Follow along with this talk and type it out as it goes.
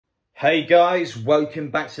Hey guys, welcome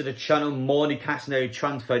back to the channel. More Newcastle United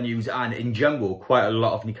transfer news and in general quite a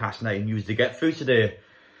lot of Newcastle United news to get through today.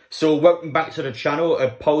 So welcome back to the channel.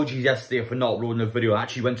 Apologies yesterday for not uploading a video. I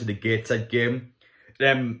actually went to the Gateshead game.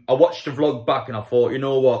 I watched the vlog back and I thought, you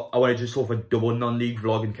know what, I want to just sort of a double non-league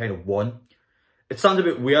vlog in kind of one. It sounds a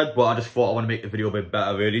bit weird, but I just thought I want to make the video a bit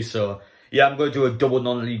better really. So yeah, I'm going to do a double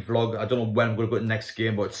non-league vlog. I don't know when I'm going to go to the next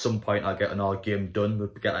game, but at some point I'll get another game done. We'll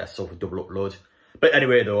get that sort of double upload. But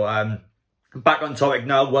anyway though, back on topic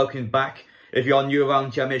now, welcome back. If you're new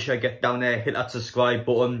around here, make sure you get down there, hit that subscribe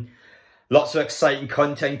button. Lots of exciting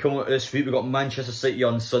content coming up this week. We've got Manchester City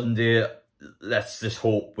on Sunday. Let's just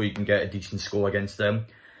hope we can get a decent score against them.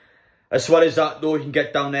 As well as that though, you can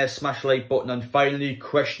get down there, smash the like button. And finally,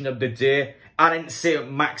 question of the day. I didn't say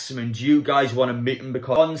it maximum. Do you guys want to meet him?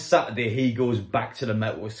 Because on Saturday, he goes back to the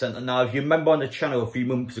Metal Centre. Now, if you remember on the channel a few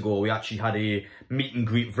months ago, we actually had a meet and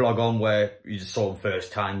greet vlog on where you just saw him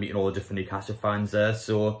first time, meeting all the different Newcastle fans there.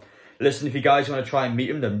 So, listen, if you guys want to try and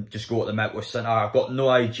meet him, then just go to the Metal Centre. I've got no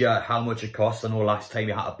idea how much it costs. I know last time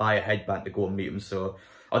you had to buy a headband to go and meet him. So,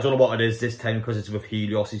 I don't know what it is this time because it's with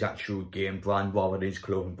Helios, his actual game brand, rather than his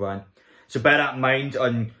clothing brand. So, bear that in mind.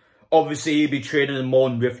 And obviously, he'll be training in the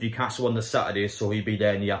morning with Newcastle on the Saturday, so he'll be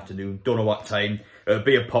there in the afternoon. Don't know what time. It'll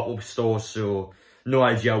be a pop-up store, so no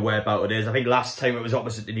idea whereabout it is. I think last time it was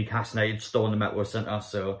opposite the Newcastle United store in the Metal Centre,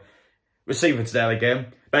 so we'll see if it's there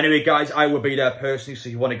again. But anyway, guys, I will be there personally, so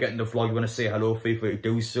if you want to get in the vlog, you want to say hello, feel free to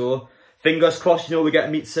do so. Fingers crossed, you know, we get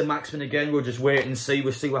to meet Sir Maximin again. We'll just wait and see.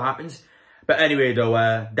 We'll see what happens. But anyway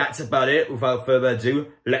though, that's about it. Without further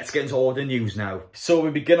ado, let's get into all the news now. So we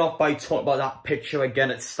begin off by talking about that picture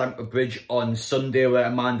again at Stamford Bridge on Sunday where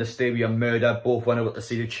Amanda Stavey and Murder both went out to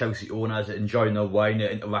see the Chelsea owners enjoying their wine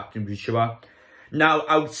and interacting with each other. Now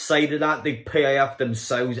outside of that, the PAF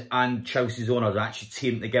themselves and Chelsea's owners are actually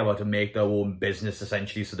teaming together to make their own business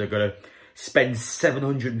essentially. So they're going to spend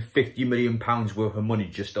 £750 million worth of money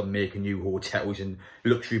just on making new hotels and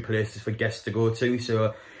luxury places for guests to go to.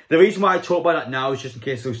 So the reason why I talk about that now is just in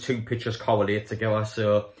case those two pictures correlate together.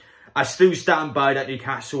 So I still stand by that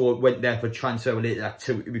Newcastle went there for transfer-related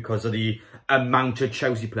activity because of the amount of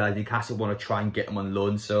Chelsea players Newcastle want to try and get them on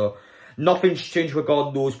loan. So nothing's changed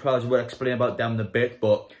regarding those players. We'll explain about them in a bit.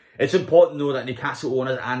 But it's important to know that Newcastle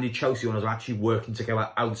owners and the Chelsea owners are actually working together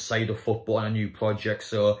outside of football on a new project.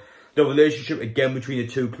 So the relationship, again, between the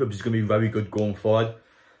two clubs is going to be very good going forward.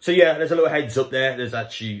 So yeah, there's a little heads up there. There's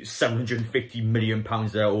actually £750 million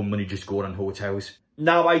there, all money just going on hotels.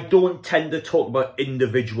 Now, I don't tend to talk about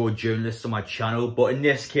individual journalists on my channel, but in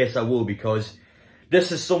this case I will because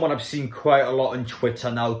this is someone I've seen quite a lot on Twitter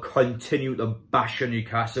now continue to bash on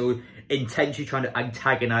Newcastle, intentionally trying to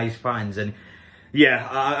antagonise fans. And yeah,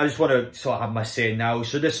 I just want to sort of have my say now.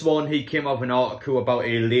 So this one, he came up with an article about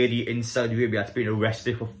a lady in Saudi Arabia that's been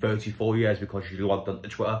arrested for 34 years because she logged onto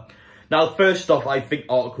Twitter. Now, first off, I think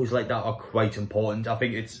articles like that are quite important. I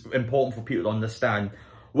think it's important for people to understand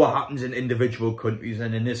what happens in individual countries,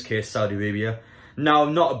 and in this case, Saudi Arabia. Now,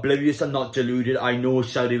 I'm not oblivious, I'm not deluded. I know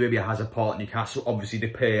Saudi Arabia has a part in Newcastle. Obviously, the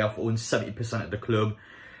PAF owns 70% of the club.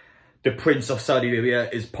 The Prince of Saudi Arabia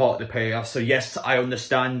is part of the PAF. So yes, I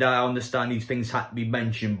understand that. I understand these things have to be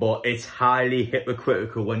mentioned, but it's highly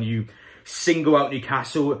hypocritical when you single out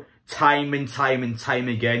Newcastle time and time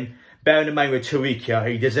again. Bearing in mind with Tariq here,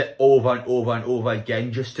 he does it over and over and over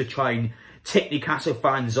again just to try and tick Newcastle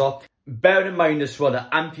fans off. Bearing in mind as well that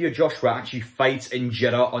Anthony Joshua actually fights in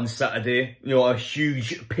Jeddah on Saturday. You know, a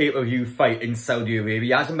huge pay-per-view fight in Saudi Arabia. He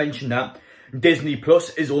hasn't mentioned that. Disney Plus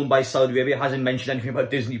is owned by Saudi Arabia. Hasn't mentioned anything about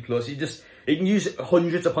Disney Plus. He can use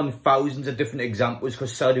hundreds upon thousands of different examples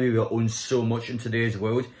because Saudi Arabia owns so much in today's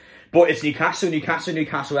world. But it's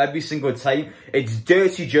Newcastle every single time. It's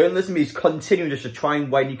dirty journalism. He's continuing just to try and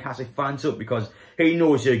wind Newcastle fans up because he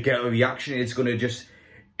knows he'll get a reaction and it's going to just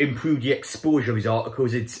improve the exposure of his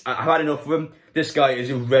articles. I've had enough of him. This guy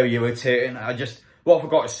is very irritating. What I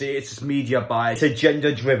forgot to say, it's just media bias. It's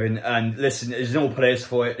agenda driven and listen, there's no place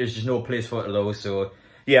for it. There's just no place for it at all. So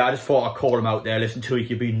yeah, I just thought I'd call him out there. Listen, Tariq,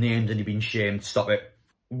 you've been named and you've been shamed. Stop it.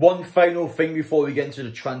 One final thing before we get into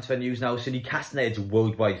the transfer news now. So Newcastle United's a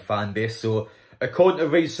worldwide fan base. So according to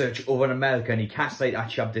research over in America, Newcastle United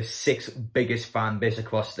actually have the 6th biggest fan base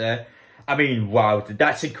across there. I mean, wow,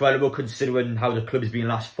 that's incredible considering how the club's been the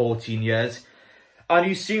last 14 years. And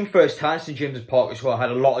you've seen firsthand St James's Park as well. I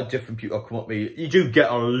had a lot of different people come up with me. You do get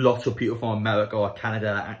a lot of people from America or Canada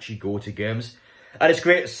that actually go to games. And it's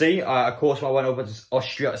great to see. Of course, when I went over to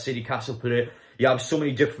Austria to see Newcastle play, you have so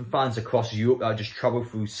many different fans across Europe that just travel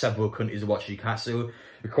through several countries to watch Newcastle.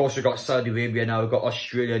 Of course, we've got Saudi Arabia now, we've got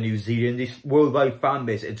Australia, New Zealand. This worldwide fan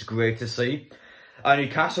base, it's great to see. And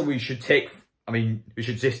Newcastle, we should take I mean, we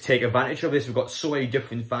should just take advantage of this. We've got so many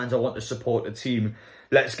different fans that want to support the team.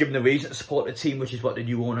 Let's give them the reason to support the team, which is what the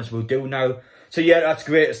new owners will do now. So yeah, that's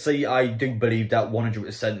great to see. I do believe that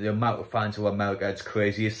 100%. The amount of fans of America, it's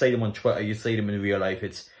crazy. You see them on Twitter, you see them in real life.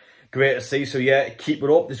 It's great to see. So yeah, keep it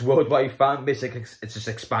up. This worldwide fan base, it's just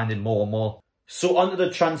expanding more and more. So onto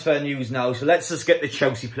the transfer news now. So let's just get the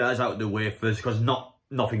Chelsea players out of the way first, because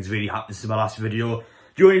nothing's really happened since my last video.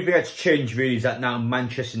 The only thing that's changed really is that now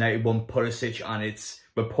Manchester United want Pulisic, and it's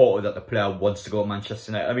reported that the player wants to go to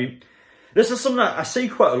Manchester United. I mean, this is something that I see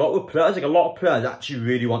quite a lot with players. Like, a lot of players actually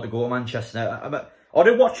really want to go to Manchester United. I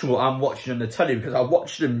don't watch them what I'm watching on the telly, because I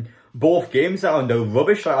watched them both games now and they're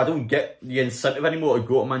rubbish. Like, I don't get the incentive anymore to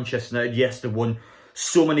go to Manchester United. Yes, they've won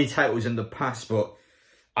so many titles in the past, but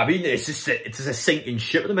I mean, it's just a sinking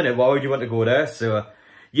ship at the minute. Why would you want to go there? So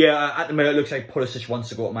yeah, at the minute, it looks like Pulisic wants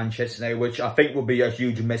to go to Manchester United, which I think will be a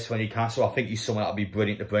huge miss for Newcastle. I think he's someone that would be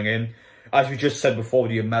brilliant to bring in. As we just said before,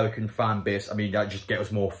 the American fan base, I mean, that just gets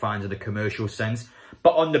us more fans in the commercial sense.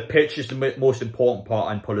 But on the pitch is the most important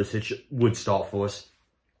part, and Pulisic would start for us.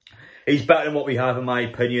 He's better than what we have, in my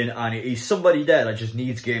opinion, and he's somebody there that just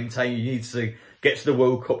needs game time. He needs to get to the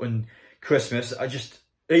World Cup and Christmas.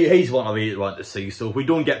 He's what I really want to see. So if we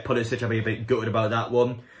don't get Pulisic, I'll be a bit gutted about that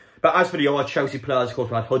one. But as for the other Chelsea players, of course,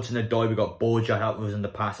 we had Hudson-Odoi, we got Boja out with us in the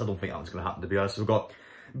past. I don't think that was going to happen, to be honest. So we got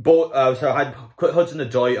so I had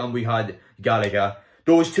Hudson-Odoi and we had Gallagher.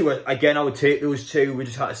 Those two, again, I would take those two. We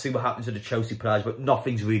just had to see what happens to the Chelsea players, but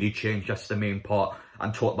nothing's really changed. That's the main part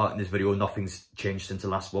I'm talking about in this video. Nothing's changed since the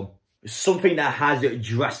last one. Something that has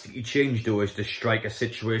drastically changed, though, is the striker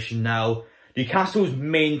situation now. Newcastle's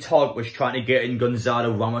main target was trying to get in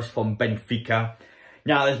Gonzalo Ramos from Benfica.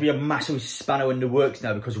 Now, there's been a massive spanner in the works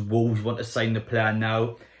now because Wolves want to sign the player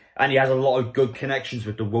now. And he has a lot of good connections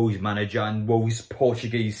with the Wolves manager and Wolves'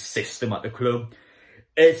 Portuguese system at the club.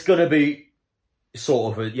 It's going to be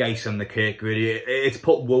sort of a icing on the cake, really. It's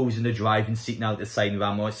put Wolves in the driving seat now to sign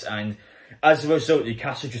Ramos. And as a result,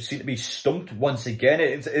 Newcastle just seem to be stumped once again.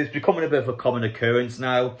 It's becoming a bit of a common occurrence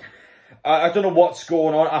now. I don't know what's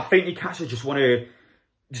going on. I think Newcastle just want to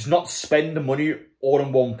not spend the money all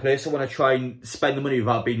in one place. I want to try and spend the money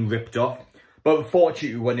without being ripped off. But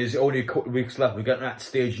unfortunately, when there's only a couple of weeks left, we're getting to that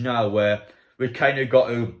stage now where we've kind of got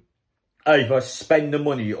to either spend the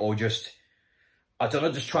money or just, I don't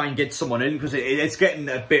know, just try and get someone in, because it's getting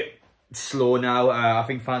a bit slow now. I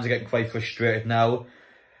think fans are getting quite frustrated now.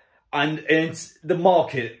 And it's the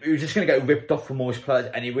market, we're just going to get ripped off for most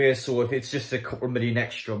players anyway. So if it's just a couple of million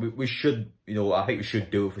extra, we should, you know, I think we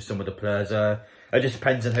should do it for some of the players. It just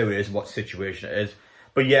depends on who it is, what situation it is.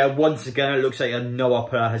 But yeah, once again, it looks like another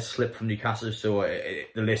player has slipped from Newcastle, so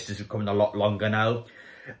the list is becoming a lot longer now.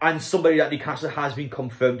 And somebody that Newcastle has been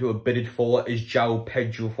confirmed to have bidded for is Joao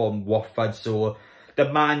Pedro from Watford. So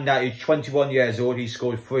the man that is 21 years old, he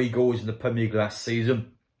scored 3 goals in the Premier League last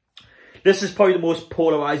season. This is probably the most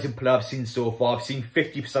polarising player I've seen so far. I've seen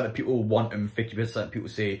 50% of people want him, 50% of people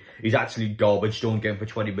say he's actually garbage, don't get him for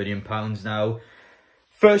 £20 million now.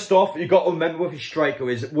 First off, you've got to remember with his striker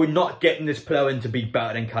is we're not getting this player in to be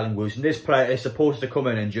better than Callum Wilson. This player is supposed to come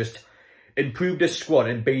in and just improve the squad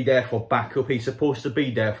and be there for backup. He's supposed to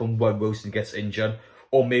be there from when Wilson gets injured,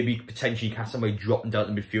 or maybe potentially cast somebody dropping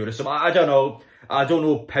down the midfielder. So I don't know. I don't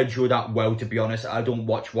know Pedro that well, to be honest. I don't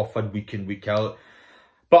watch Watford week in, week out.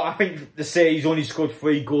 But I think to say he's only scored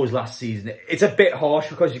 3 goals last season, it's a bit harsh,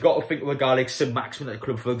 because you've got to think of a guy like Sim Maxman at the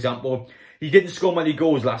club, for example. He didn't score many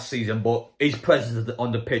goals last season, but his presence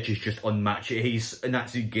on the pitch is just unmatched. He's an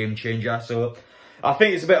absolute game changer. So I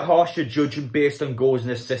think it's a bit harsh to judge him based on goals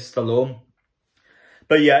and assists alone.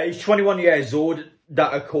 But yeah, he's 21 years old.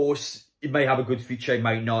 That, of course, he may have a good future, he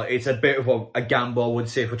might not. It's a bit of a gamble, I would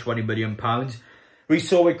say, for £20 million. We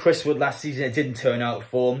saw with Chris Wood last season, it didn't turn out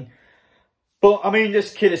for him. But, I mean,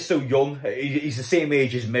 this kid is so young. He's the same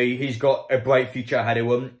age as me. He's got a bright future ahead of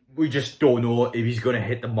him. We just don't know if he's going to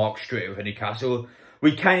hit the mark straight with Newcastle.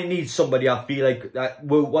 We kind of need somebody, I feel like, that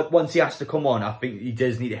once he has to come on, I think he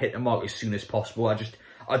does need to hit the mark as soon as possible. I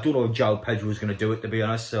don't know if Joao Pedro is going to do it, to be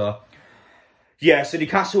honest. So, yeah, so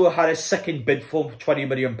Newcastle had a second bid for £20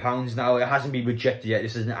 million now. It hasn't been rejected yet.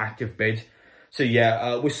 This is an active bid. So,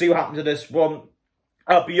 yeah, we'll see what happens to this one.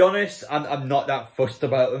 I'll be honest, I'm not that fussed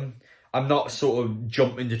about him. I'm not sort of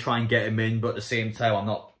jumping to try and get him in, but at the same time, I'm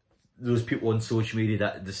not those people on social media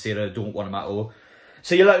that say that I don't want him at all.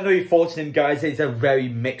 So you let me know your thoughts on him, guys. It's a very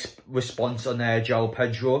mixed response on Joao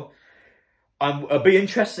Pedro. It'll be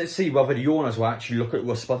interesting to see whether the owners will actually look at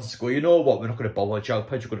the response and go, you know what, we're not going to bother Joao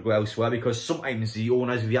Pedro, going to go elsewhere, because sometimes the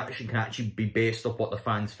owners' reaction can actually be based off what the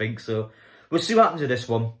fans think. So we'll see what happens to this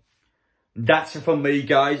one. That's it from me,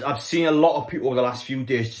 guys. I've seen a lot of people over the last few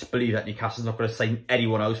days just believe that Newcastle's not going to sign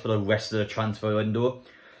anyone else for the rest of the transfer window.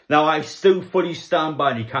 Now, I still fully stand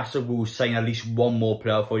by Newcastle will sign at least one more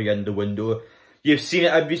player for the end of the window. You've seen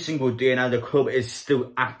it every single day now. The club is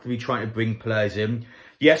still actively trying to bring players in.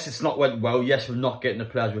 Yes, it's not went well. Yes, we're not getting the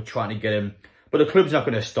players we're trying to get in. But the club's not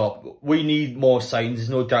going to stop. We need more signs. There's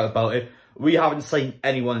no doubt about it. We haven't signed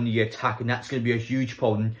anyone in the attack, and that's going to be a huge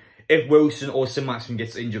problem if Wilson or St-Maximin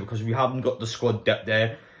gets injured, because we haven't got the squad depth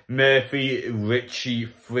there. Murphy, Ritchie,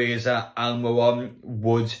 Fraser, Almiron,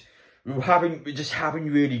 Wood. We just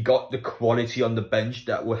haven't really got the quality on the bench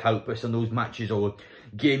that will help us in those matches, or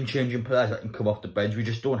game-changing players that can come off the bench. We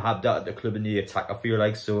just don't have that at the club in the attack, I feel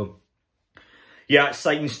like. So, yeah,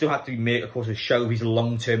 signings still have to be made, of course, with Shelby's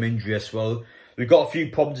long-term injury as well. We've got a few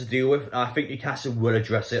problems to deal with, and I think Newcastle will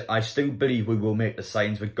address it. I still believe we will make the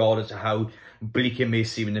signs, regardless of how bleak it may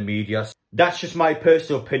seem in the media. That's just my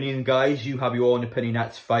personal opinion, guys. You have your own opinion,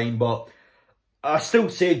 that's fine. But I still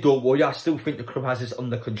say don't worry. I still think the club has this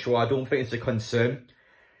under control. I don't think it's a concern.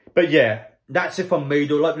 But yeah, that's it from me,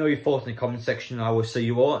 though. Let me know your thoughts in the comment section. I will see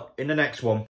you all in the next one.